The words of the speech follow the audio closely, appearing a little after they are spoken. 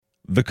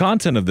The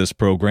content of this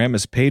program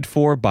is paid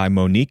for by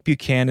Monique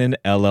Buchanan,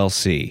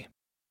 LLC.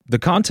 The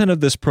content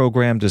of this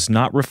program does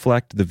not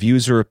reflect the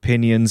views or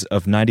opinions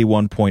of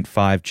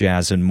 91.5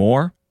 Jazz and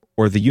More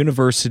or the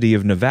University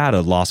of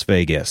Nevada, Las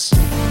Vegas. I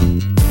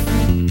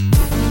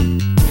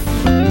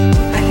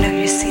know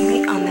you see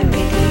me on the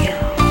video.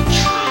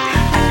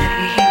 I know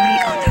you hear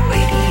me on the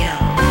radio.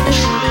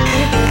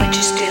 But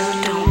you still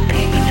don't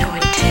pay me no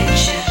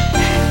attention.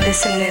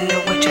 Listening to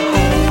what your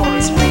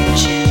homeboys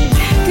mention.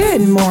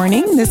 Good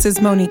morning. This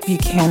is Monique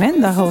Buchanan,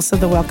 the host of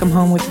the Welcome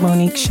Home with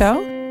Monique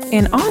show.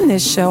 And on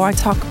this show, I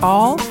talk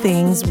all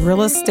things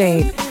real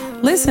estate.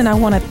 Listen, I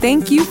want to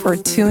thank you for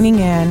tuning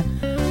in.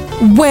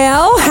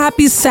 Well,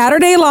 happy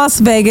Saturday, Las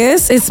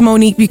Vegas. It's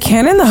Monique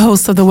Buchanan, the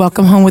host of the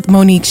Welcome Home with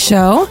Monique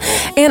show.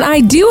 And I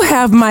do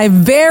have my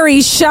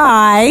very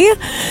shy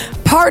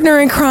partner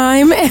in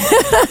crime,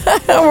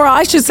 or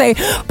I should say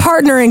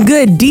partner in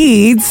good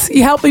deeds,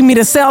 helping me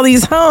to sell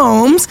these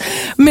homes,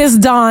 Miss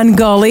Dawn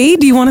Gully.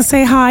 Do you want to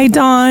say hi,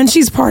 Dawn?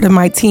 She's part of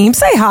my team.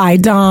 Say hi,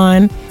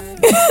 Dawn.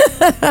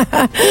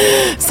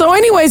 So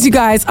anyways, you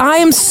guys, I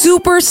am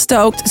super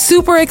stoked,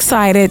 super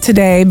excited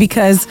today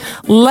because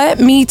let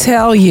me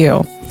tell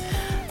you,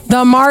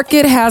 the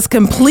market has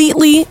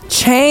completely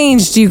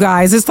changed, you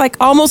guys. It's like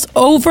almost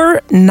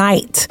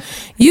overnight.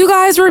 You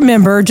guys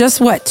remember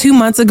just 2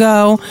 months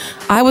ago,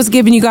 I was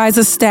giving you guys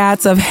the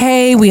stats of,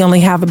 hey, we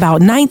only have about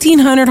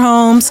 1,900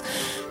 homes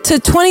to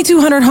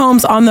 2,200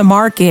 homes on the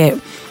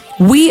market.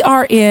 We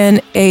are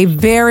in a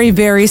very,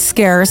 very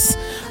scarce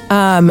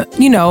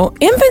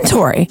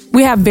inventory.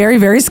 We have very,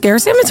 very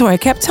scarce inventory. I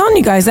kept telling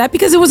you guys that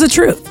because it was the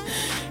truth.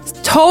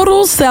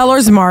 Total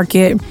seller's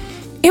market.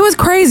 It was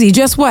crazy.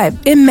 Just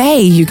in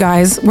May, you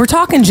guys. We're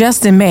talking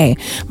just in May.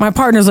 My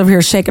partner's over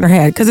here shaking her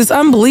head because it's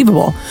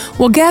unbelievable.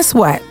 Well, guess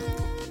what?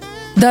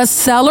 The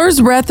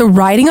sellers read the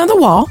writing on the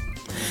wall.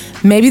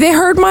 Maybe they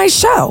heard my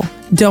show.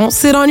 Don't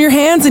sit on your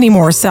hands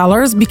anymore,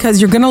 sellers, because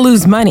you're going to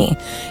lose money.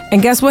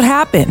 And guess what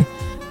happened?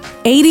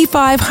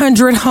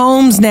 8,500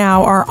 homes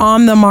now are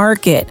on the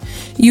market.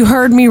 You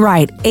heard me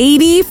right.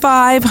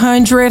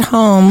 8,500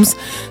 homes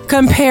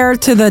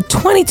compared to the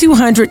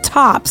 2,200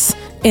 tops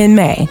in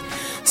May.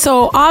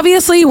 So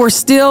obviously we're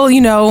still,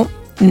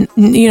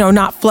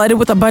 not flooded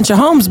with a bunch of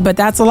homes, but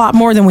that's a lot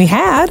more than we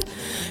had.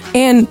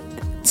 And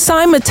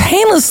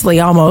simultaneously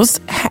almost,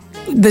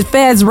 the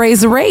feds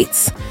raised the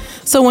rates.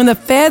 So when the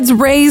feds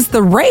raised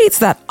the rates,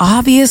 that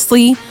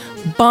obviously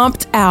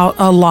bumped out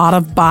a lot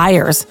of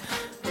buyers.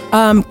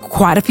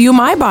 Quite a few of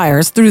my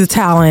buyers threw the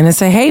towel in and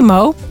say, hey,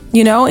 Mo,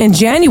 in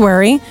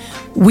January,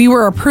 we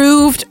were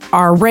approved.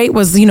 Our rate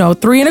was,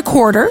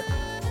 3.25%.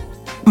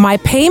 My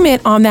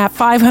payment on that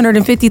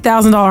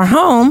 $550,000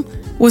 home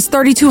was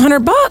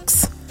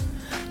 $3,200.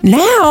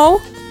 Now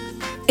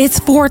it's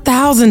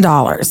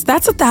 $4,000.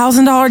 That's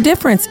 $1,000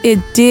 difference.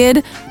 It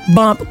did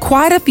bump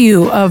quite a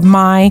few of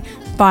my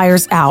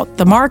buyers out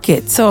the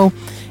market. So,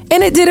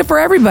 and it did it for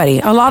everybody.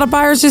 A lot of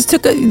buyers just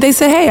they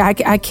said, hey,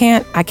 I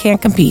can't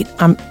compete.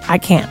 I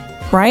can't,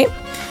 right?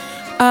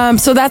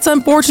 So that's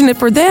unfortunate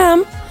for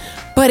them,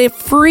 but it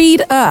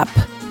freed up,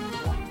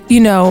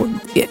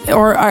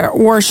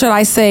 or should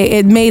I say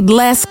it made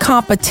less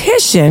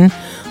competition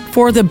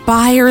for the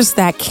buyers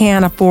that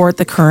can't afford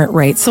the current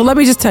rate. So let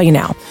me just tell you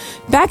now,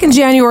 back in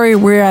January,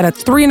 we're at a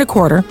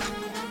 3.25%.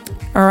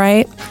 All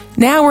right.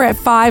 Now we're at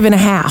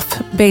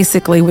 5.5%,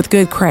 basically, with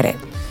good credit.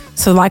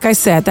 So like I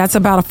said, that's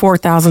about a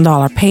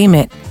 $4,000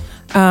 payment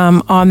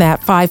on that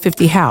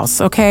 $550,000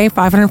 house, okay?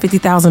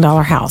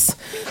 $550,000 house.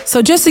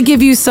 So just to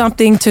give you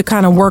something to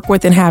kind of work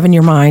with and have in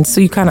your mind so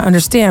you kind of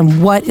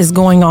understand what is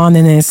going on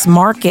in this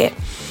market.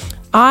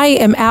 I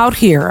am out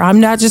here.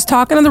 I'm not just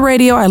talking on the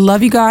radio. I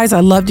love you guys.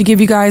 I love to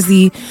give you guys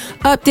the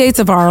updates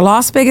of our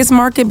Las Vegas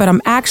market, but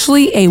I'm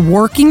actually a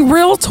working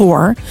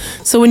realtor.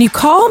 So when you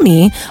call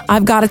me,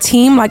 I've got a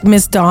team like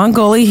Miss Dawn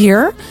Gully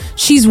here.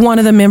 She's one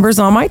of the members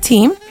on my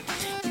team.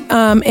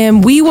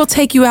 And we will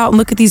take you out and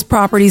look at these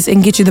properties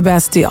and get you the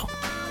best deal.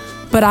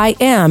 But I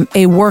am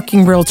a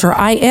working realtor.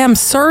 I am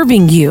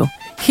serving you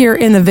here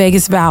in the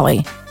Vegas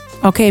Valley.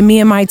 Okay, me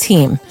and my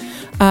team.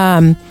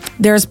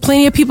 There's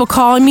plenty of people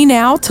calling me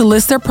now to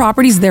list their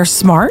properties. They're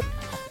smart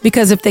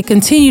because if they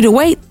continue to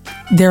wait,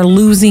 they're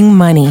losing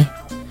money.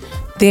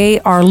 They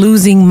are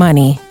losing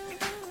money.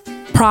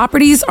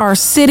 Properties are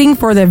sitting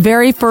for the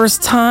very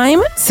first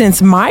time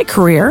since my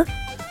career.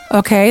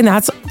 Okay, and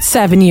that's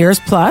 7 years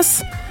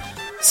plus.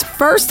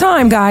 First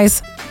time,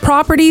 guys,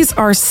 properties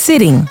are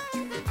sitting.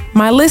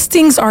 My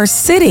listings are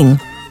sitting.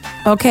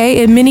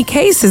 Okay, in many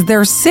cases,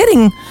 they're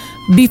sitting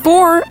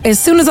before, as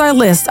soon as I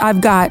list,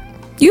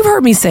 you've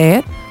heard me say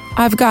it,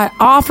 I've got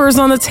offers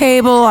on the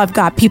table. I've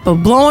got people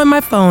blowing my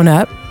phone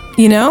up,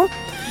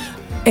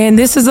 and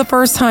this is the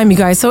first time, you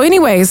guys. So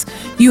anyways,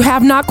 you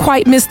have not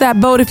quite missed that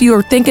boat. If you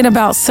are thinking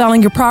about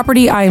selling your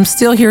property, I am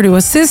still here to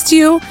assist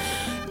you.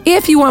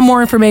 If you want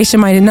more information,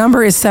 my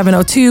number is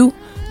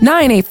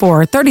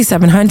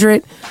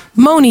 702-984-3700.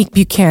 Monique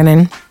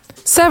Buchanan,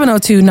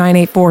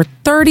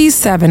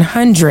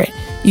 702-984-3700.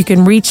 you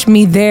can reach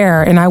me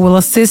there and I will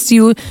assist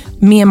you.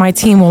 Me and my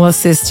team will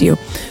assist you.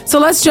 So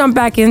let's jump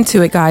back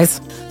into it, guys.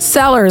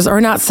 Buyers.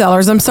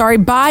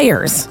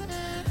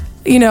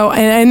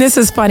 And this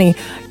is funny.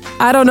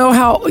 I don't know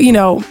how,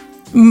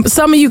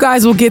 some of you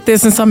guys will get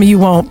this and some of you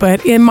won't,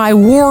 but in my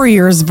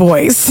Warriors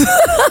voice.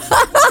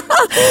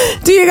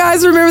 Do you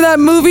guys remember that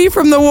movie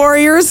from the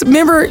Warriors?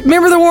 Remember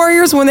the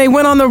Warriors when they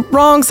went on the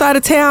wrong side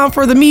of town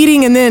for the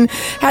meeting and then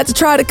had to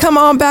try to come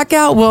on back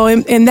out? Well,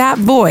 in that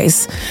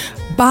voice,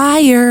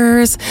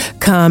 buyers,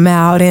 come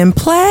out and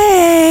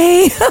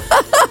play.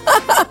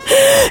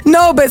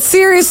 No, but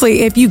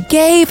seriously, if you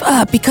gave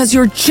up because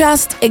you're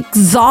just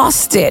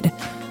exhausted,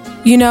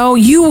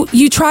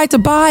 you tried to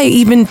buy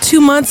even 2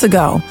 months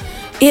ago,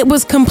 it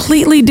was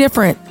completely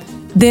different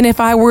than if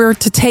I were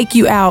to take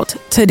you out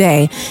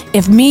today.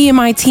 If me and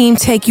my team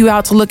take you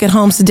out to look at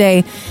homes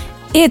today,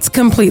 it's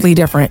completely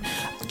different.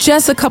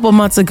 Just a couple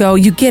months ago,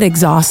 you get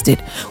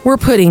exhausted. We're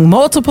putting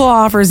multiple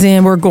offers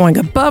in. We're going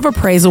above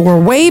appraisal. We're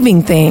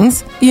waiving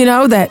things,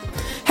 and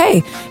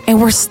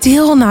we're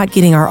still not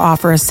getting our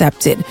offer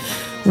accepted.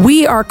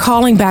 We are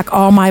calling back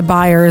all my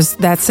buyers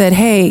that said,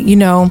 hey,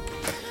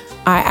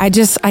 I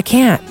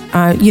can't,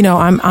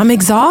 I'm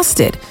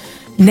exhausted.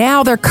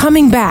 Now they're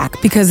coming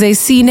back because they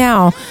see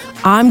now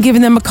I'm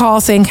giving them a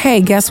call saying,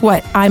 hey, guess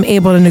what? I'm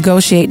able to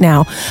negotiate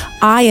now.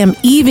 I am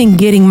even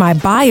getting my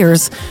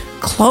buyers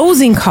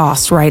closing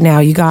costs right now,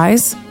 you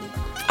guys.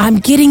 I'm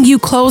getting you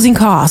closing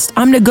costs.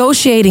 I'm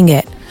negotiating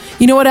it.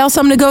 You know what else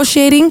I'm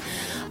negotiating?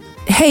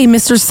 Hey,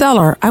 Mr.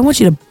 Seller, I want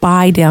you to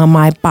buy down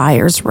my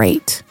buyer's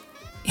rate.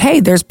 Hey,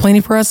 there's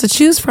plenty for us to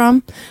choose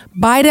from.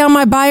 Buy down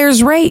my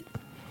buyer's rate.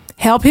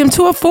 Help him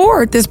to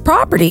afford this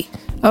property.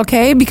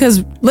 Okay,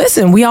 because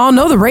listen, we all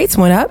know the rates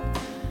went up.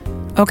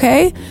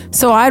 Okay,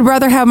 so I'd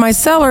rather have my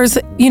sellers,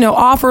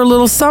 offer a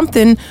little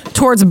something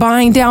towards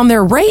buying down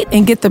their rate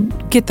and get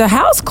the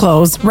house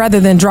closed rather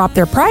than drop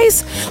their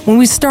price. When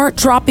we start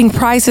dropping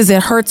prices,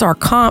 it hurts our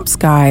comps,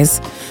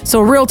 guys.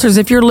 So realtors,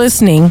 if you're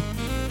listening,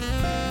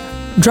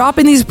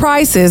 dropping these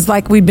prices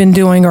like we've been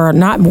doing, or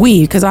not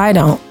we, because I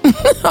don't.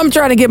 I'm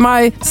trying to get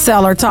my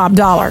seller top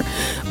dollar.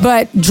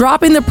 But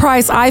dropping the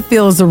price, I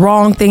feel, is the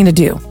wrong thing to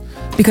do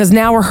because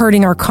now we're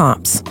hurting our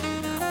comps.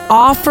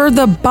 Offer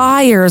the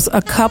buyers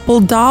a couple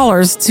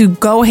dollars to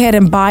go ahead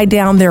and buy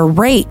down their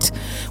rate,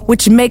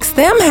 which makes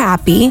them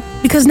happy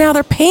because now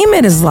their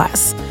payment is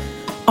less.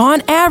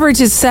 On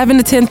average, it's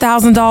 $7,000 to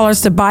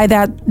 $10,000 to buy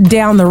that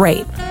down the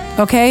rate.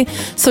 Okay,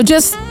 so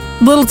just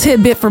little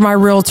tidbit for my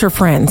realtor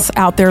friends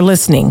out there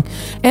listening,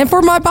 and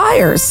for my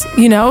buyers,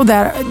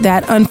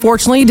 that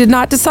unfortunately did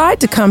not decide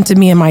to come to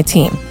me and my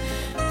team.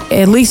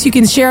 At least you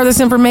can share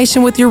this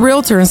information with your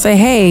realtor and say,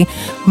 hey,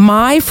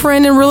 my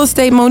friend in real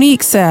estate,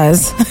 Monique,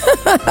 says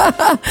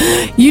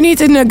you need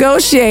to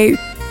negotiate,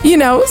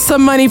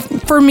 some money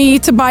for me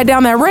to buy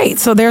down that rate.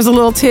 So there's a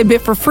little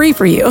tidbit for free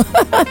for you.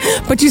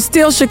 But you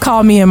still should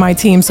call me and my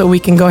team so we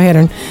can go ahead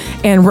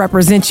and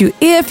represent you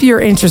if you're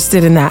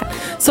interested in that.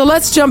 So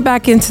let's jump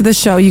back into the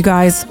show, you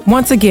guys.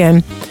 Once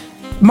again,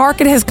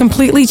 market has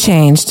completely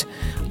changed.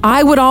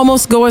 I would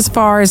almost go as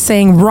far as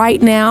saying right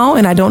now,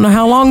 and I don't know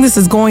how long this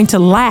is going to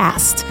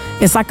last,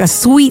 it's like a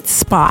sweet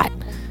spot.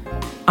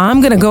 I'm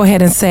going to go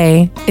ahead and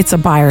say it's a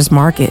buyer's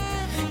market.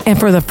 And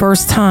for the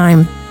first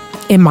time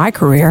in my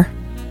career,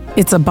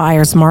 it's a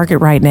buyer's market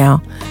right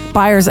now.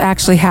 Buyers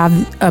actually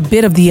have a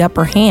bit of the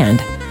upper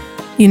hand,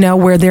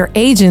 where their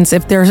agents,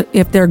 if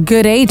they're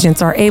good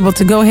agents, are able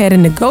to go ahead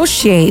and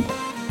negotiate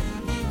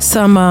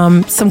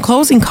some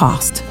closing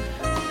cost,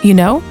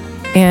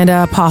 and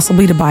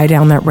possibly to buy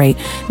down that rate.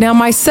 Now,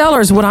 my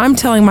sellers, what I'm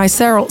telling my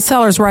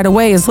sellers right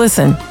away is,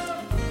 listen,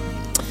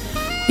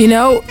 we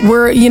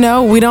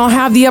don't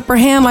have the upper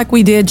hand like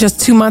we did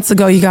just 2 months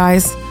ago, you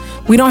guys.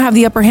 We don't have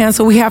the upper hand,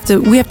 so we have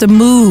to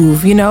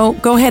move,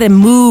 go ahead and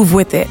move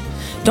with it.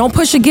 Don't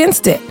push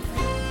against it.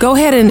 Go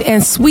ahead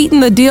and sweeten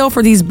the deal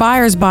for these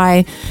buyers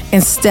by,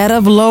 instead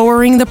of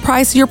lowering the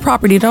price of your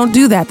property, don't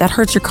do that. That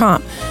hurts your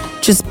comp.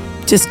 Just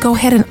go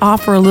ahead and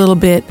offer a little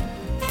bit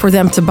for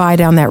them to buy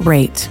down that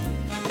rate.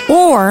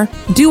 Or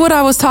do what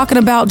I was talking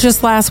about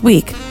just last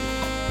week,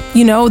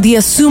 the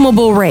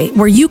assumable rate,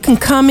 where you can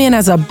come in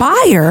as a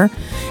buyer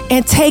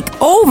and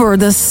take over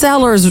the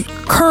seller's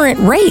current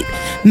rate.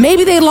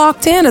 Maybe they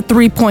locked in a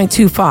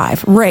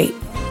 3.25 rate.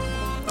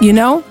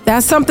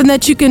 That's something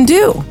that you can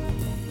do.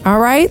 All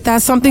right.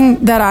 That's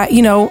something that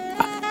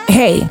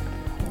hey,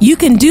 you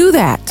can do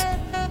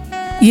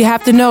that. You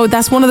have to know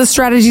that's one of the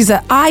strategies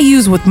that I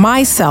use with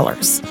my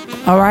sellers.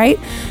 All right.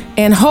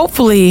 And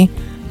hopefully,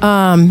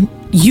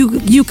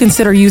 you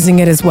consider using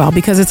it as well,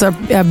 because it's a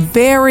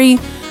very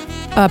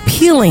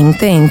appealing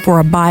thing for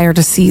a buyer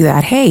to see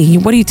that, hey,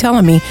 what are you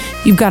telling me?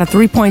 You've got a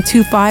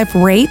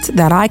 3.25 rate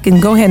that I can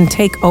go ahead and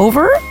take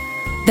over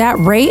that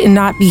rate and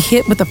not be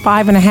hit with the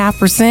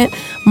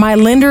 5.5% my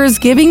lender is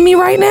giving me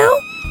right now?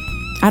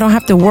 I don't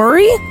have to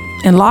worry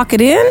and lock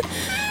it in?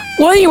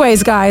 Well,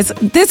 anyways, guys,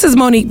 this is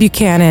Monique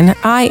Buchanan.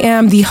 I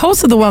am the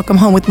host of the Welcome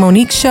Home with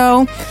Monique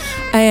show,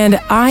 and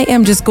I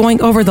am just going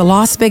over the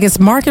Las Vegas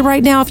market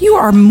right now. If you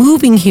are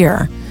moving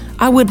here,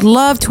 I would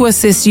love to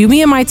assist you.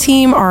 Me and my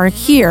team are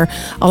here.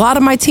 A lot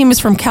of my team is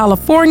from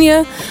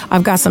California.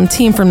 I've got some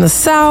team from the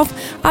South.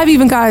 I've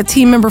even got a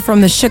team member from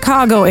the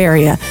Chicago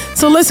area.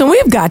 So listen,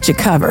 we've got you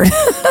covered.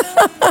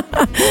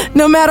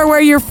 No matter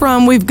where you're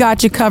from, we've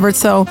got you covered.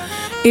 So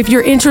if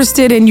you're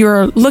interested and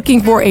you're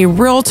looking for a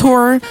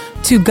realtor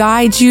to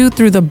guide you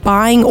through the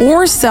buying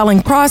or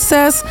selling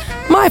process,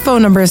 my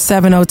phone number is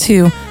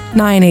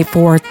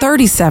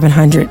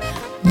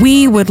 702-984-3700.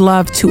 We would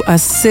love to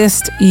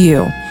assist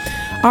you.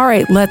 All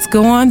right, let's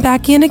go on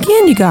back in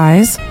again, you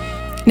guys.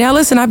 Now,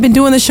 listen, I've been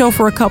doing the show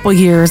for a couple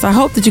years. I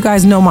hope that you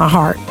guys know my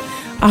heart.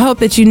 I hope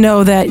that you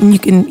know that, and you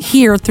can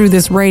hear through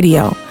this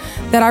radio,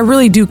 that I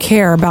really do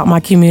care about my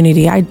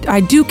community.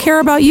 I do care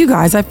about you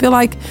guys. I feel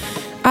like,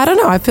 I don't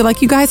know, I feel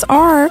like you guys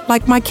are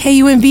like my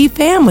KUNV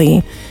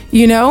family,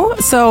 you know?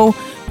 So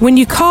when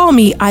you call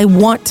me, I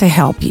want to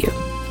help you.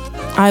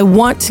 I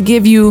want to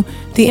give you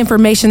the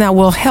information that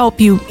will help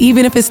you,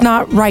 even if it's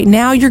not right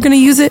now you're going to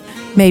use it,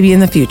 maybe in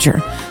the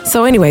future.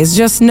 So anyways,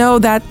 just know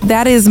that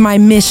that is my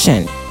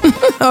mission.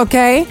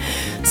 Okay?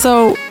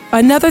 So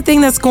another thing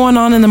that's going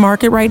on in the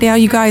market right now,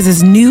 you guys,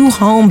 is new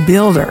home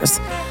builders.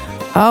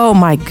 Oh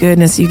my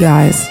goodness, you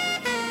guys.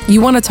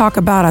 You want to talk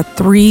about a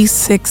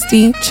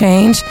 360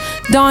 change?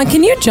 Dawn,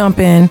 can you jump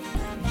in?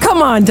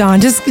 Come on, Dawn,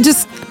 just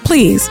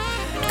please.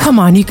 Come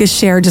on, you could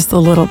share just a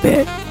little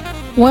bit.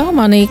 Well,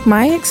 Monique,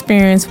 my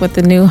experience with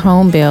the new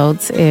home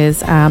builds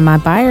is my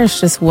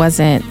buyers just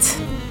wasn't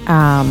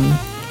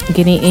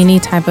getting any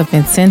type of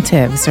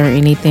incentives or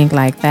anything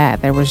like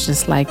that. There was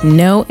just like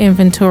no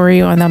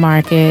inventory on the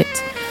market.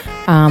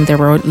 There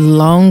were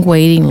long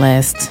waiting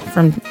lists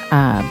from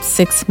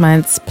 6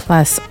 months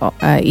plus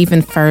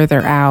even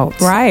further out.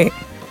 Right.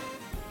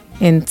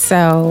 And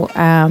so,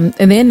 and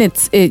then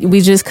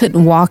we just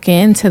couldn't walk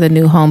into the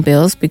new home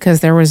builds because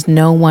there was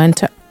no one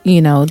to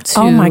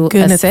oh my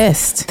goodness,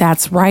 assist.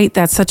 That's right.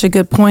 That's such a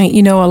good point.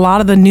 You know, a lot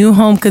of the new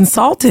home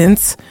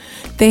consultants,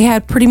 they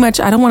had pretty much,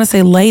 I don't want to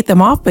say laid them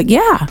off, but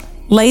yeah,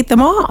 laid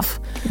them off.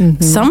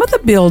 Mm-hmm. Some of the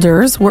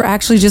builders were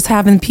actually just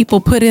having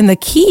people put in the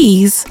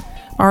keys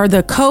or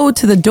the code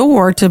to the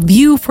door to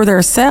view for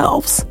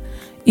themselves,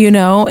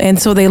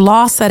 and so they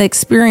lost that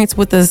experience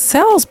with the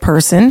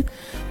salesperson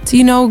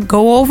to,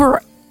 go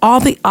over all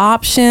the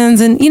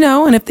options and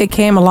if they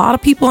came, a lot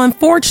of people,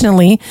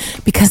 unfortunately,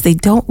 because they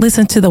don't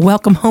listen to the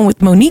Welcome Home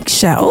with Monique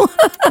show,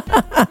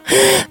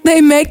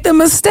 they make the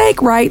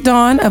mistake, right,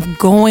 Dawn, of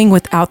going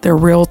without their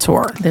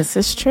realtor. This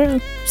is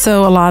true.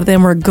 So a lot of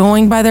them were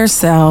going by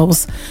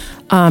themselves,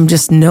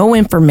 just no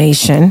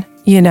information,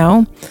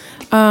 and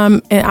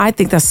I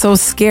think that's so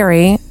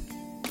scary.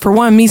 For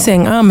one, me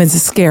saying,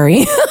 is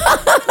scary.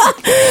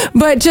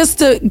 But just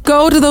to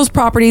go to those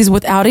properties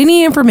without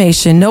any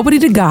information, nobody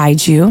to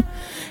guide you,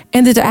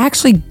 and then to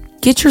actually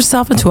get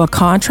yourself into a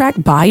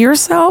contract by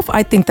yourself,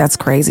 I think that's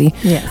crazy.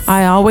 Yes.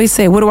 I always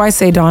say, what do I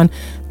say, Dawn?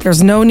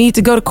 There's no need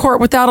to go to court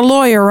without a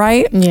lawyer,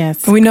 right?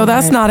 Yes. We know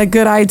that's not a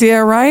good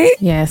idea, right?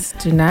 Yes.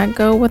 Do not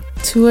go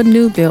to a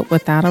new build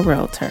without a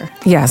realtor.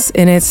 Yes.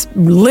 And it's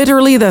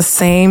literally the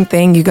same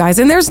thing, you guys.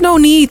 And there's no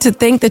need to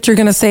think that you're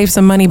going to save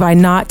some money by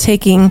not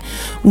taking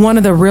one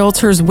of the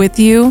realtors with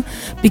you,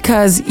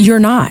 because you're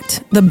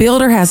not. The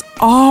builder has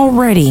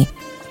already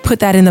put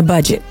that in the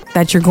budget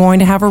that you're going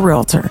to have a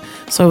realtor.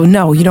 So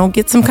no, you don't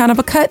get some kind of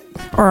a cut,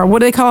 or what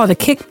do they call it, a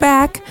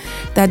kickback.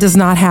 That does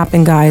not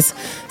happen, guys.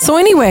 So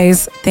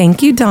anyways,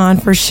 thank you, Dawn,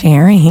 for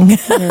sharing.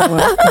 You're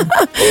welcome.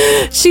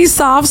 She's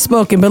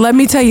soft-spoken, but let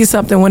me tell you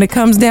something. When it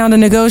comes down to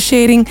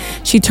negotiating,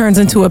 she turns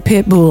into a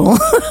pit bull.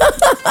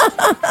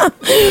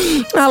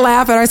 I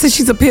laugh at her. I said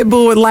she's a pit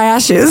bull with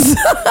lashes.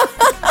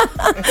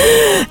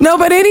 No,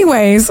 but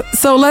anyways,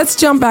 so let's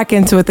jump back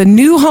into it. The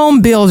new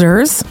home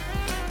builders,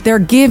 they're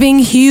giving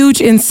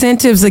huge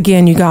incentives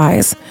again, you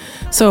guys.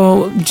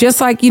 So just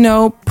like,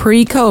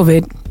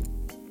 pre-COVID,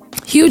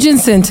 huge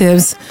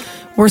incentives.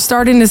 We're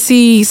starting to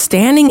see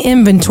standing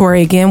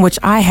inventory again, which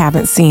I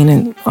haven't seen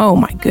in, oh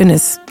my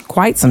goodness,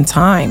 quite some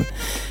time.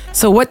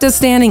 So what does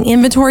standing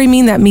inventory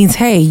mean? That means,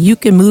 hey, you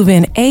can move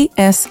in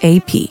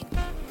ASAP.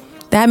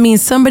 That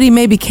means somebody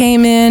maybe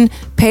came in,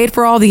 paid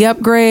for all the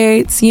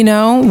upgrades,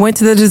 went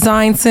to the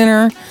design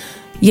center,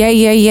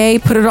 yay,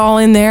 put it all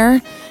in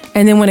there.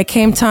 And then when it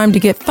came time to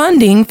get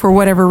funding, for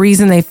whatever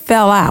reason, they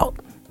fell out.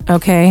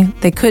 Okay.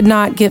 They could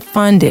not get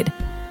funded.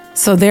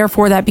 So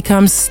therefore that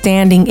becomes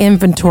standing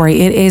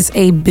inventory. It is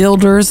a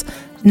builder's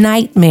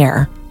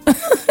nightmare.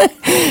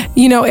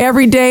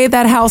 Every day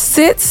that house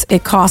sits,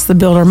 it costs the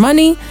builder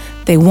money.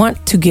 They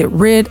want to get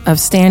rid of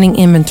standing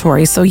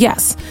inventory. So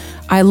yes,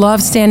 I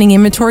love standing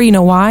inventory. You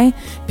know why?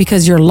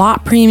 Because your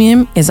lot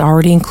premium is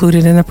already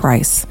included in the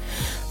price.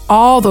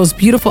 All those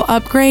beautiful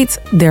upgrades,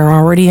 they're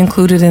already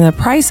included in the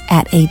price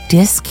at a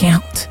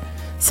discount.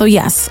 So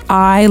yes,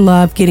 I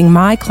love getting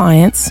my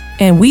clients,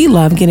 and we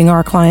love getting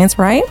our clients,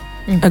 right?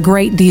 Mm-hmm. A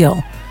great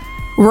deal.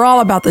 We're all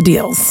about the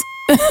deals.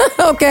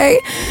 Okay.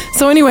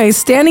 So anyways,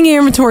 standing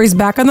inventory is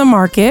back on the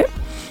market.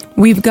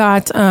 We've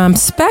got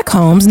spec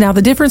homes. Now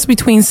the difference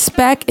between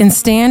spec and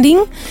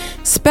standing,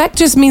 spec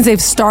just means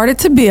they've started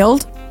to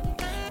build.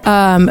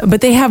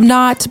 but they have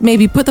not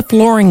maybe put the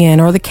flooring in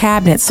or the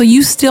cabinets. So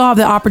you still have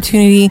the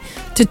opportunity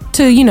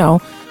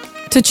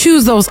to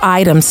choose those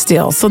items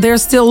still. So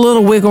there's still a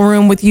little wiggle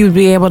room with you to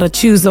be able to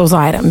choose those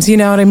items. You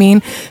know what I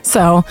mean?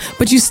 So,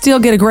 but you still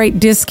get a great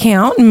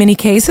discount in many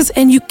cases,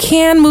 and you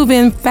can move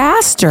in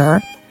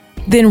faster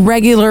than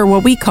regular,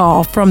 what we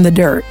call from the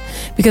dirt.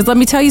 Because let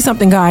me tell you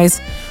something,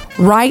 guys,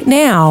 right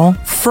now,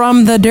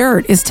 from the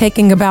dirt is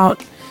taking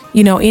about,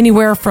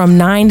 anywhere from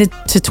 9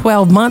 to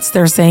 12 months,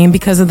 they're saying,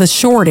 because of the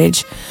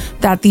shortage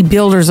that the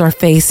builders are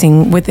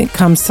facing when it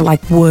comes to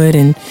like wood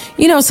and,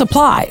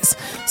 supplies.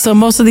 So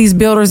most of these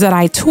builders that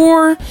I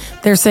tour,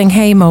 they're saying,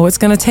 hey, Mo, it's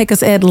going to take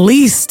us at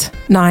least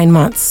 9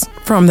 months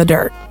from the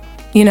dirt,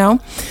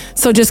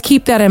 So just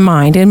keep that in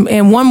mind.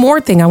 And one more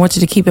thing I want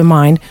you to keep in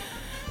mind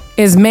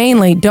is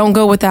mainly don't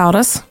go without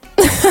us.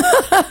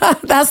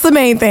 That's the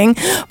main thing.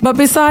 But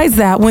besides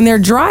that, when they're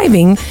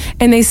driving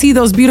and they see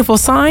those beautiful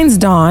signs,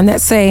 Dawn,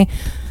 that say,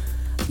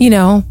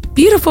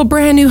 beautiful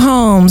brand new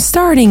homes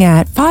starting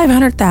at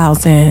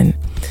 $500,000.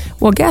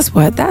 Well, guess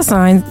what? That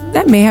sign,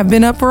 that may have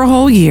been up for a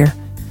whole year.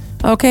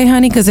 Okay,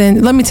 honey? Because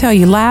then let me tell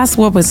you,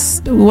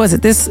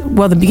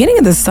 the beginning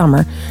of this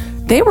summer,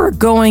 they were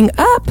going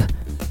up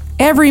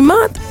every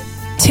month,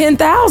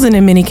 10,000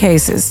 in many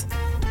cases.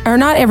 Or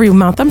not every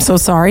month, I'm so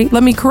sorry.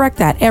 Let me correct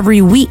that.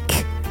 Every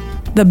week,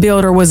 the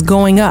builder was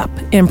going up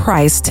in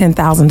price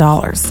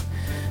 $10,000.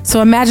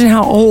 So imagine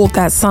how old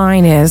that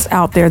sign is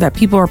out there that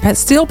people are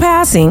still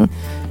passing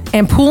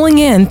and pulling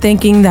in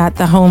thinking that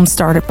the homes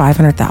start at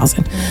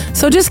 $500,000.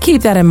 So just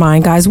keep that in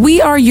mind, guys.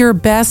 We are your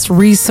best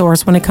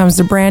resource when it comes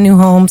to brand new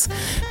homes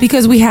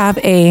because we have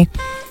a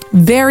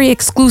very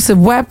exclusive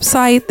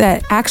website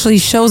that actually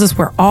shows us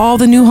where all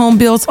the new home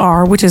builds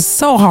are, which is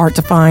so hard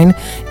to find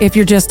if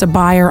you're just a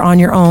buyer on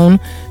your own,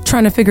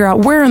 trying to figure out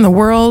where in the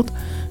world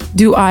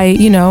do I,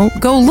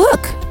 go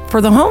look for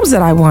the homes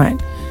that I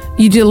want.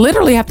 You do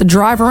literally have to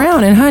drive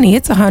around, and honey,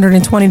 it's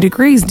 120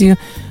 degrees.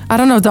 I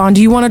don't know, Dawn,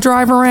 do you want to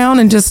drive around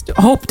and just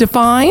hope to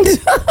find?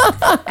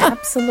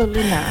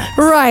 Absolutely not.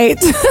 Right.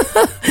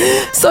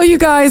 So you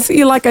guys,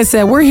 like I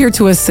said, we're here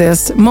to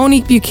assist.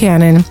 Monique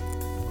Buchanan.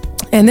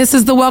 And this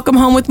is the Welcome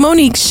Home with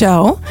Monique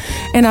show.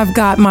 And I've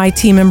got my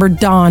team member,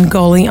 Dawn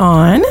Goley,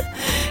 on.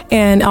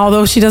 And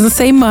although she doesn't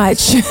say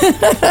much,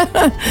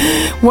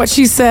 what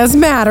she says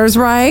matters,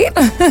 right?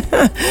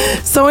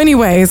 So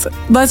anyways,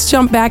 let's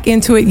jump back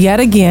into it yet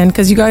again,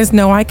 because you guys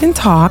know I can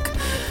talk.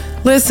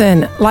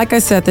 Listen, like I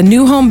said, the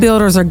new home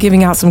builders are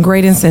giving out some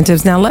great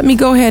incentives. Now, let me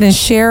go ahead and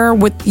share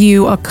with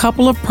you a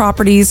couple of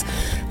properties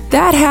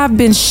that have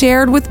been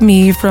shared with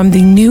me from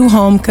the new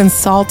home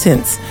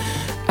consultants.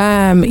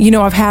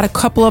 I've had a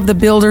couple of the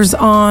builders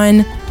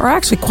on, or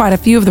actually quite a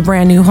few of the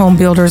brand new home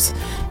builders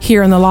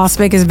here in the Las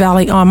Vegas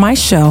Valley on my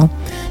show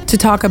to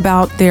talk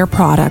about their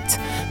product.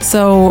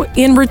 So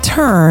in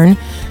return,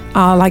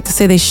 I like to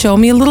say they show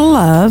me a little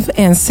love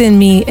and send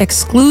me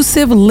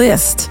exclusive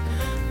list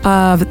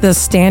of the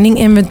standing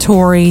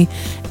inventory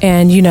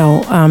and,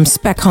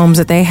 spec homes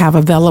that they have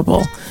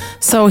available.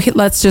 So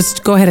let's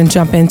just go ahead and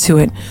jump into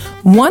it.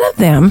 One of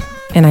them,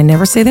 and I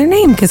never say their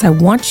name because I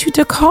want you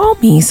to call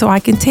me so I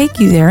can take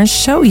you there and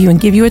show you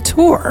and give you a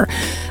tour.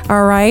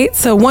 All right.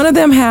 So one of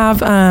them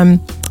have,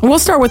 we'll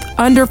start with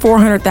under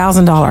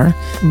 $400,000.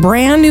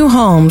 Brand new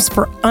homes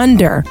for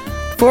under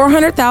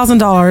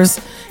 $400,000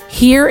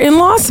 here in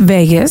Las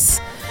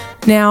Vegas.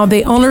 Now,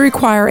 they only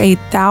require a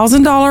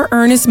 $1,000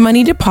 earnest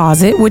money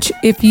deposit, which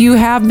if you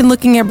have been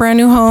looking at brand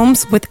new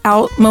homes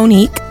without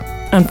Monique,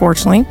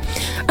 unfortunately,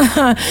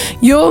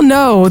 you'll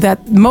know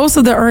that most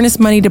of the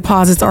earnest money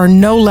deposits are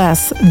no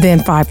less than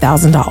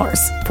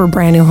 $5,000 for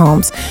brand new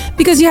homes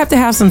because you have to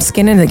have some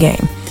skin in the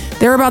game.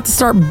 They're about to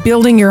start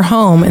building your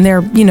home and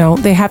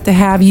they have to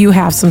have you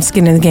have some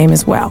skin in the game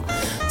as well.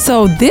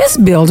 So this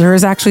builder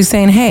is actually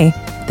saying, hey,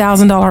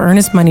 $1,000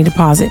 earnest money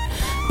deposit.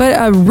 But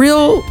a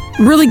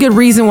really good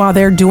reason why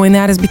they're doing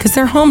that is because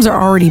their homes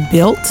are already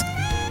built.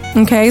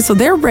 Okay, so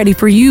they're ready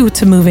for you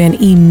to move in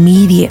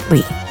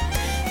immediately.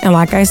 And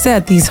like I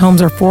said, these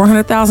homes are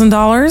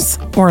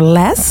 $400,000 or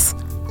less.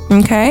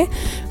 Okay,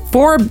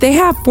 they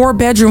have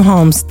 4-bedroom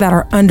homes that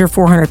are under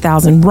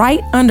 $400,000,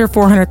 right under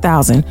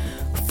 $400,000.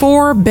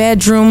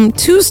 4-bedroom,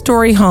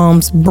 2-story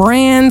homes,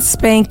 brand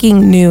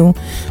spanking new,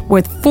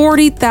 with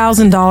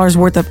 $40,000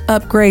 worth of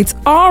upgrades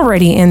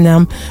already in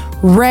them,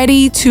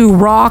 ready to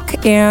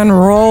rock and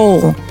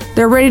roll.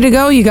 They're ready to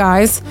go, you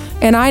guys,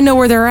 and I know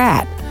where they're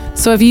at.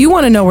 So if you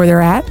want to know where they're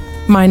at,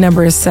 my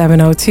number is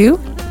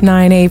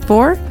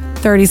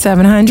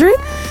 702-984-3700.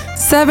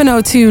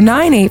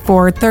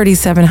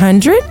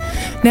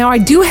 702-984-3700. Now, I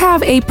do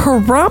have a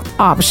per-rump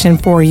option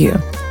for you.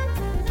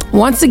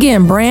 Once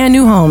again, brand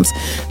new homes.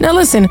 Now,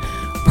 listen,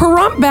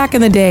 per-rump back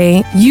in the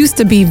day used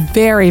to be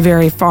very,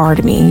 very far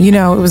to me. It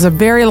was a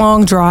very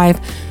long drive.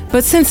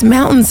 But since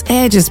Mountain's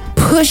Edge is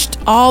pushed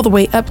all the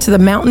way up to the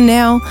mountain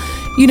now,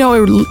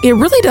 it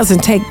really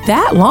doesn't take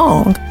that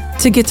long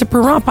to get to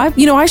per-rump.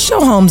 I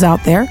show homes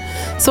out there.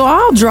 So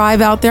I'll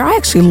drive out there. I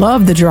actually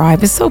love the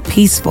drive. It's so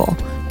peaceful.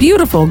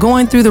 beautiful,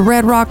 going through the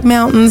Red Rock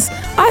Mountains.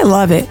 I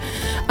love it.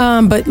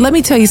 But let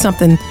me tell you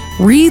something.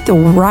 Read the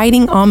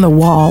writing on the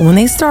wall. When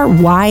they start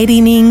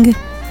widening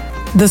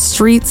the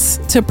streets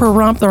to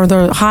Pahrump, or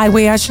the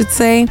highway, I should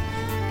say,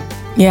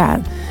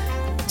 yeah,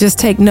 just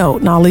take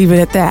note, and I'll leave it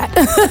at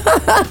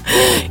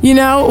that. You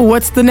know,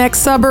 what's the next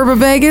suburb of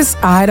Vegas?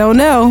 I don't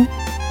know,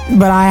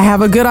 but I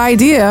have a good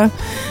idea.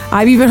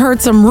 I've even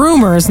heard some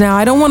rumors. Now,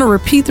 I don't want to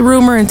repeat the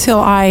rumor until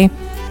I'll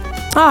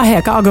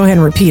go ahead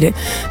and repeat it.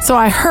 So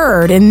I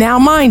heard, and now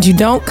mind you,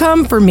 don't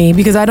come for me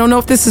because I don't know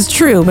if this is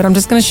true, but I'm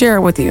just going to share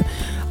it with you.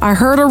 I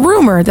heard a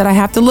rumor that I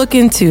have to look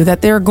into,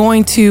 that they're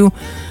going to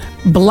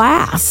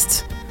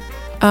blast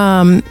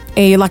a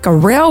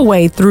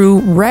railway through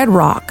Red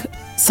Rock,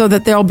 so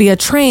that there'll be a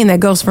train that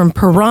goes from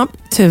Pahrump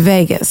to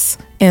Vegas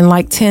in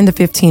like 10 to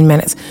 15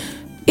 minutes.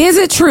 Is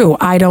it true?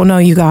 I don't know,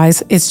 you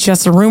guys. It's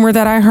just a rumor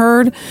that I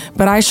heard,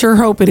 but I sure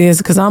hope it is,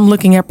 because I'm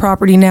looking at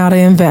property now to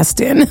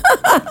invest in.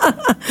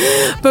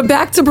 But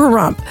back to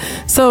Pahrump.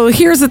 So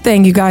here's the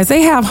thing, you guys.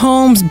 They have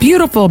homes,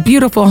 beautiful,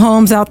 beautiful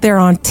homes out there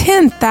on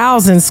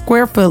 10,000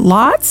 square foot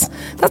lots.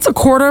 That's a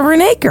quarter of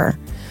an acre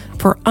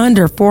for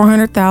under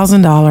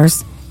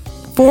 $400,000.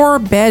 4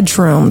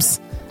 bedrooms.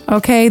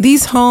 Okay,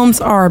 these homes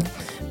are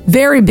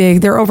very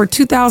big. They're over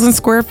 2,000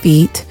 square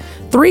feet,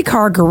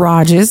 3-car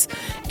garages.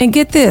 And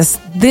get this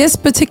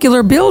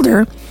particular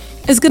builder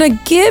is going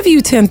to give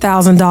you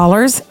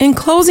 $10,000 in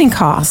closing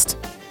cost.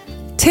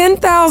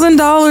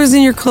 $10,000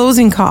 in your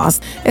closing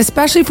cost,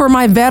 especially for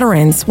my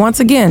veterans.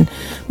 Once again,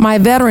 my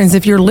veterans,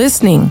 if you're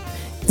listening,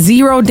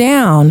 0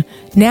 down.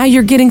 Now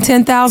you're getting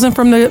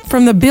 $10,000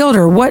 from the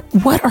builder. What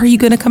are you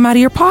going to come out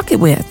of your pocket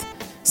with?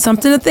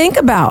 Something to think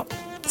about.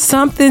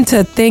 Something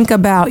to think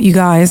about, you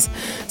guys.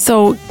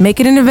 So make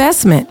it an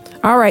investment.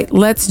 All right,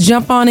 let's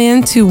jump on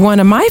into one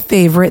of my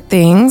favorite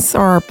things,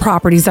 or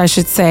properties, I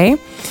should say.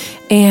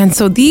 And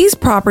so these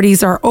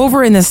properties are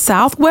over in the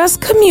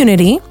Southwest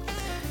community.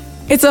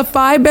 It's a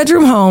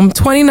 5-bedroom home,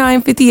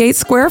 2,958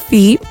 square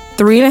feet,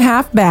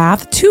 3.5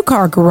 bath,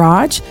 2-car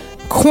garage,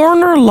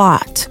 corner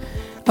lot.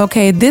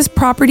 Okay, this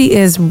property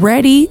is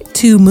ready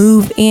to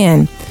move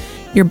in.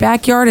 Your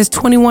backyard is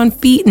 21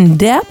 feet in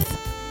depth.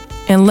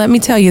 And let me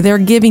tell you, they're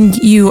giving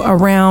you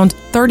around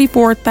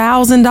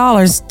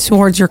 $34,000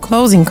 towards your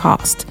closing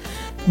cost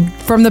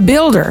from the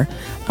builder.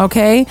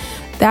 Okay,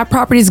 that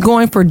property is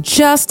going for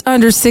just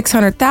under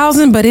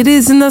 $600,000, but it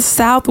is in the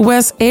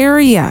Southwest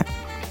area.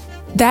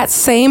 That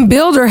same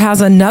builder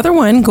has another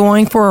one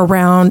going for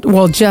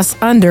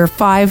just under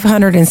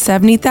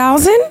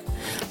 $570,000.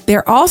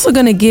 They're also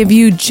going to give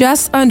you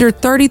just under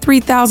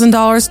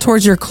 $33,000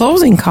 towards your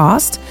closing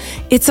cost.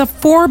 It's a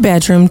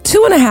 4-bedroom,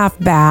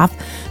 2.5 bath,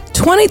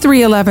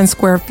 2,311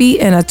 square feet,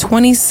 and a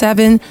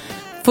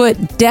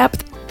 27-foot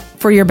depth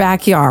for your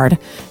backyard.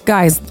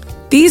 Guys,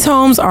 these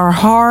homes are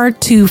hard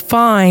to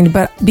find,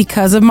 but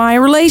because of my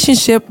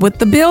relationship with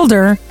the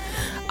builder,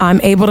 I'm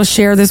able to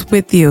share this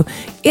with you.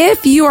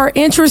 If you are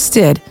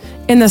interested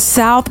in the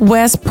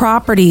Southwest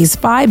properties,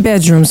 5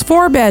 bedrooms,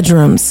 4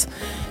 bedrooms,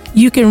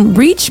 you can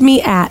reach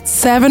me at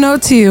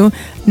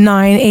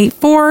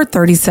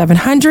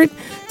 702-984-3700,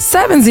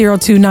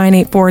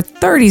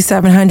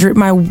 702-984-3700.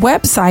 My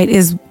website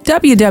is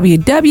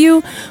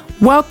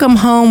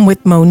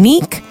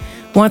www.welcomehomewithmonique.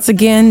 Once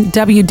again,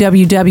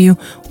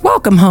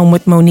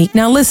 www.welcomehomewithmonique.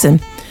 Now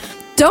listen,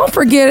 don't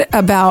forget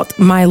about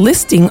my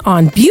listing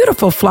on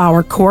beautiful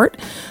Flower Court.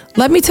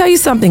 Let me tell you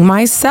something.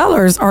 My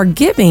sellers are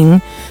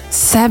giving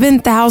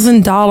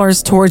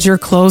 $7,000 towards your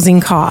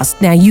closing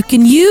cost. Now you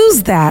can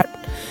use that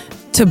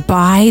to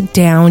buy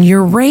down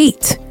your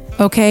rate.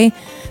 Okay.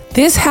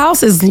 This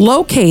house is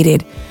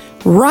located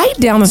right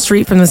down the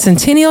street from the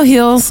Centennial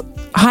Hills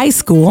High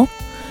School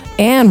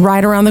and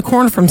right around the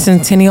corner from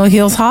Centennial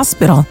Hills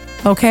Hospital.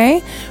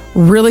 Okay.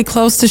 Really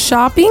close to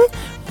shopping,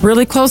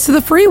 really close to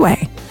the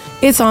freeway.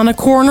 It's on a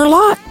corner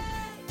lot.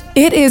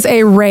 It is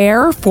a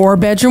rare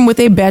 4-bedroom with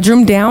a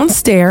bedroom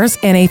downstairs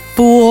and a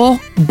full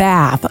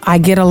bath. I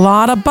get a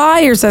lot of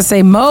buyers that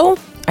say, Mo,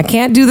 I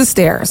can't do the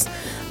stairs.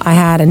 I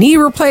had a knee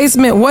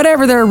replacement,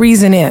 whatever their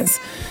reason is.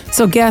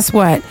 So guess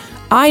what?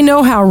 I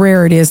know how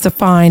rare it is to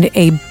find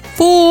a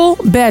full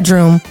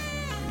bedroom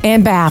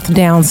and bath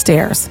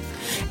downstairs.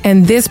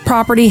 And this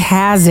property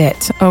has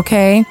it,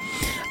 okay?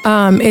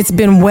 It's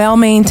been well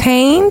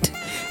maintained.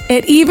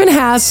 It even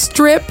has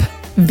strip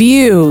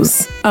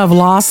views of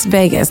Las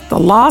Vegas. The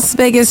Las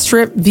Vegas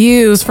strip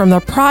views from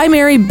the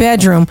primary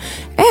bedroom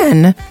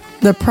and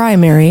the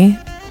primary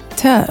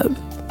tub.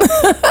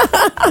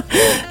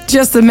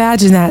 Just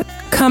imagine that.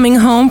 Coming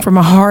home from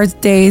a hard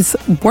day's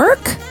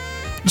work,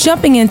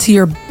 jumping into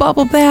your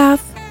bubble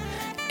bath,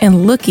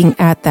 and looking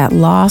at that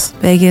Las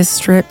Vegas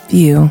Strip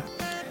view.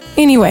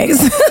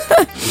 Anyways,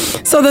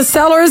 so the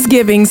seller is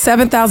giving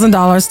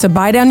 $7,000 to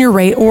buy down your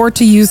rate or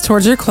to use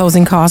towards your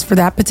closing costs for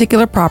that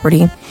particular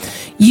property.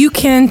 You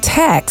can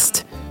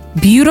text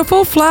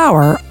beautiful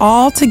flower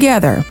all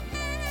together.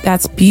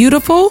 That's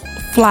beautiful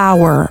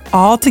flower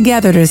all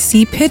together to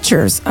see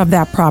pictures of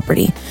that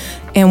property.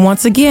 And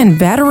once again,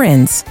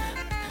 veterans,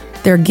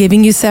 They're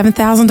giving you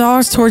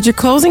 $7,000 towards your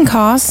closing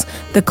costs.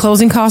 The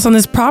closing cost on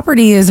this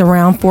property is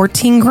around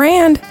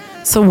 $14,000.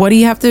 So what do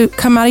you have to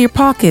come out of your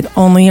pocket?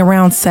 Only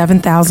around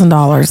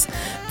 $7,000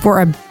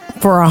 for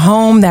a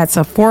home that's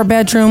a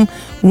 4-bedroom,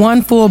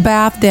 1 full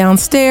bath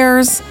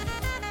downstairs.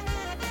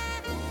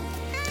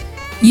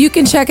 You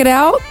can check it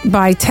out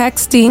by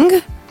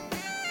texting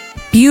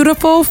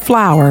Beautiful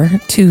Flower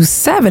to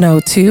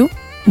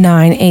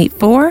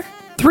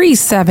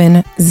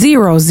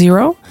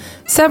 702-984-3700.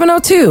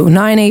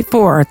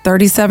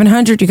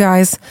 702-984-3700, you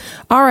guys.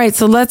 All right,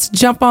 so let's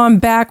jump on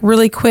back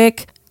really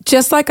quick.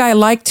 Just like I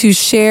like to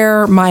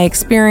share my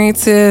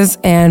experiences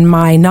and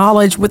my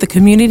knowledge with the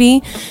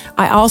community,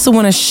 I also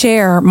want to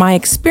share my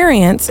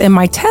experience and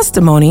my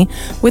testimony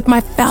with my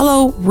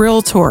fellow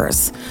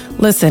realtors.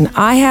 Listen,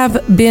 I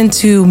have been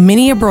to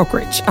many a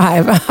brokerage.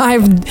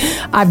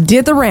 I've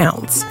did the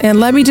rounds, and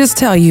let me just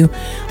tell you,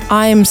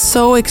 I am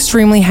so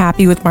extremely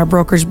happy with my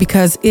brokerage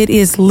because it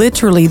is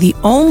literally the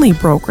only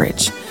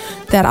brokerage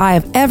that I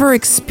have ever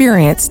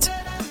experienced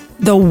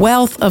the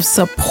wealth of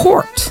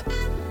support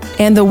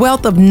and the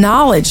wealth of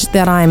knowledge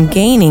that I'm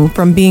gaining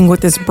from being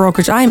with this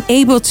brokerage. I'm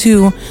able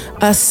to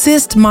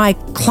assist my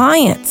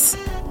clients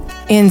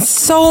in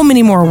so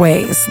many more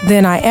ways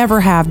than I ever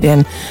have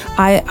been.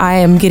 I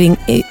am getting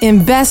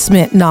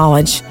investment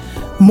knowledge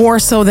more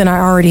so than I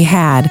already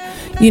had.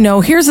 You know,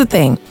 here's the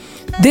thing.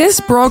 This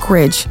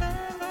brokerage,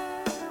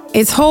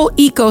 its whole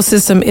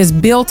ecosystem is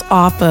built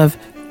off of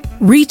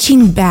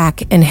reaching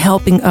back and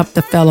helping up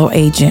the fellow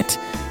agent.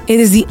 It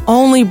is the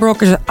only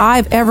brokerage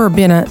I've ever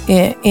been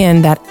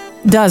in that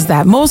does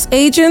that. Most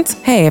agents,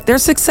 hey, if they're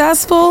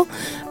successful,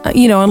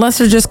 unless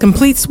they're just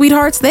complete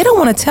sweethearts, they don't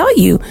want to tell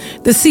you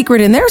the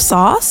secret in their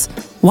sauce.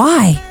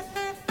 Why?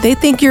 They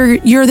think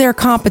you're their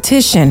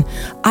competition.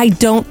 I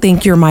don't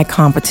think you're my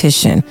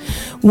competition.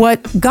 What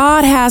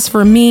God has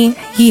for me,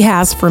 He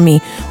has for me.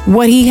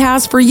 What He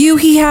has for you,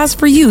 He has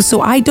for you.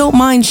 So I don't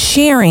mind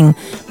sharing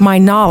my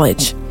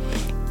knowledge.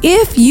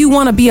 If you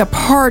want to be a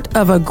part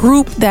of a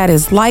group that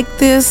is like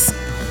this,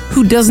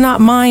 who does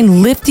not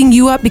mind lifting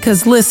you up,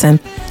 because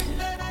listen,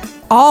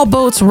 all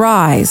boats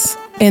rise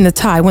in the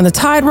tide. When the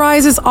tide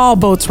rises, all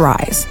boats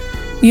rise.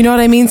 You know what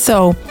I mean?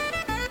 So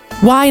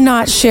why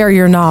not share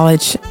your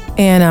knowledge?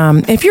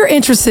 And if you're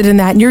interested in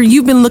that, and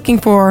you've been looking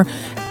for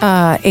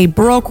a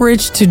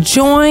brokerage to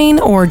join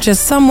or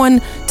just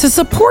someone to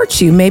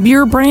support you, maybe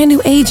you're a brand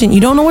new agent,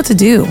 you don't know what to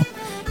do.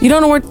 You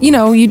don't know what,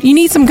 you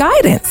need some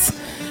guidance.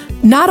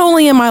 Not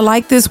only am I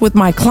like this with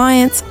my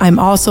clients, I'm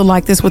also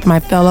like this with my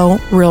fellow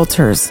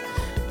realtors.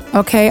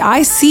 Okay,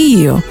 I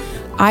see you.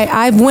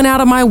 I've went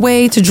out of my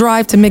way to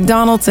drive to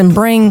McDonald's and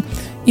bring,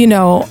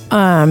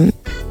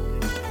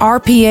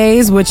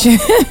 RPAs, which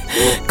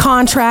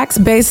contracts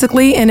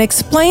basically, and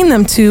explain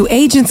them to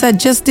agents that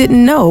just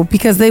didn't know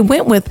because they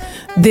went with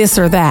this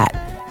or that.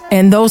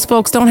 And those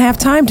folks don't have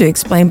time to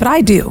explain, but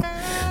I do.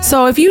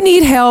 So if you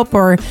need help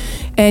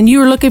and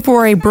you're looking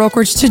for a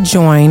brokerage to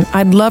join,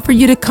 I'd love for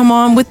you to come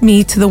on with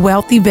me to the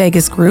Wealthy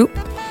Vegas group.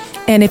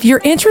 And if you're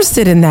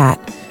interested in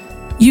that,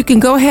 you can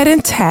go ahead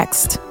and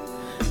text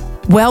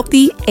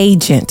Wealthy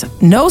Agent,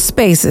 no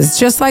spaces,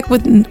 just like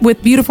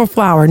with Beautiful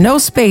Flower, no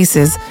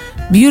spaces.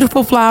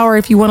 Beautiful Flower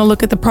if you want to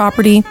look at the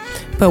property,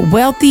 but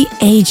Wealthy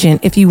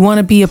Agent if you want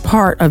to be a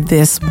part of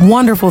this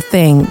wonderful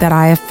thing that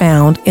I have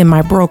found in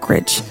my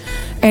brokerage.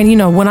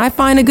 And when I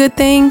find a good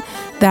thing,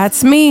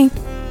 that's me.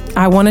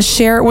 I want to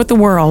share it with the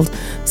world.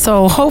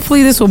 So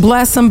hopefully this will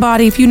bless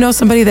somebody. If you know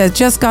somebody that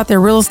just got their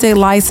real estate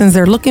license,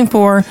 they're looking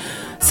for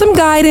some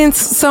guidance,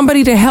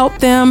 somebody to help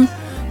them,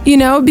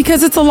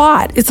 because it's a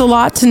lot. It's a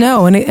lot to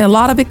know. And a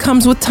lot of it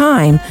comes with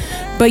time.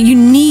 But you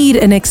need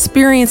an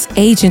experienced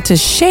agent to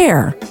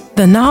share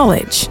the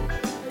knowledge.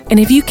 And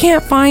if you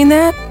can't find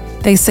that,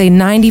 they say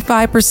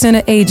 95%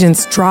 of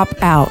agents drop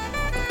out,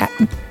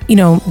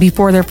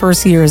 before their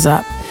first year is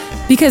up.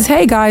 Because,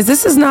 hey, guys,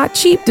 this is not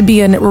cheap to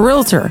be a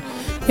realtor.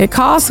 It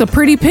costs a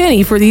pretty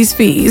penny for these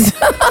fees.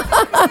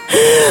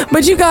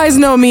 But you guys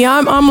know me.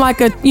 I'm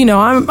like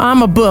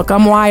I'm a book.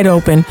 I'm wide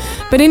open.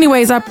 But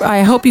anyways,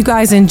 I hope you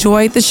guys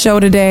enjoyed the show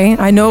today.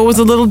 I know it was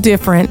a little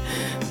different.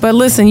 But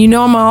listen, I'm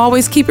going to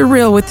always keep it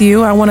real with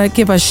you. I want to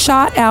give a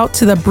shout out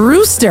to the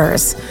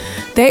Brewsters.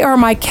 They are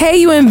my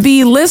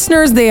KUMV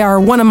listeners. They are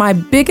one of my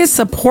biggest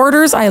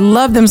supporters. I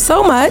love them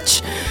so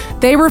much.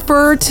 They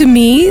referred to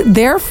me,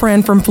 their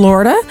friend from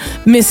Florida,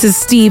 Mrs.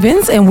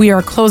 Stevens, and we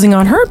are closing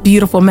on her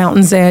beautiful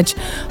Mountain's Edge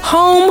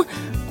home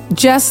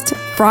just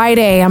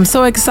Friday. I'm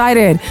so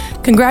excited.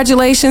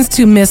 Congratulations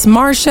to Miss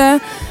Marcia.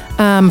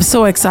 I'm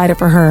so excited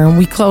for her.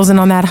 We closing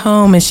on that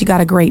home, and she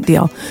got a great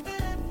deal.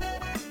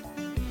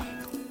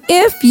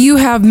 If you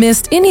have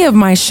missed any of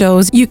my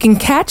shows, you can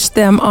catch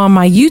them on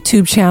my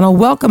YouTube channel,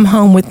 Welcome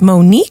Home with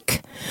Monique,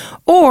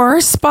 or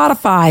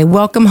Spotify,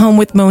 Welcome Home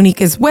with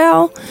Monique as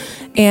well.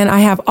 And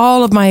I have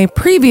all of my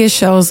previous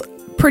shows,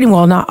 pretty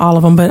well, not all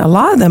of them, but a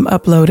lot of them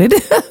uploaded.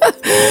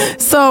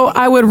 So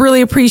I would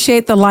really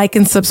appreciate the like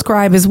and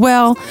subscribe as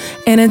well.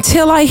 And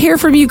until I hear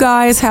from you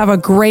guys, have a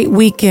great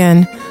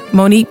weekend.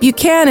 Monique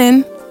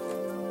Buchanan.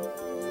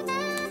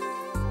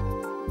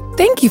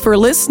 Thank you for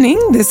listening.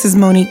 This is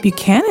Monique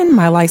Buchanan.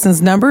 My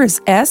license number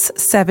is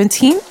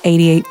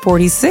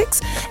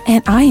S178846,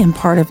 and I am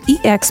part of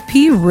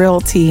eXp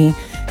Realty.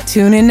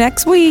 Tune in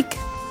next week.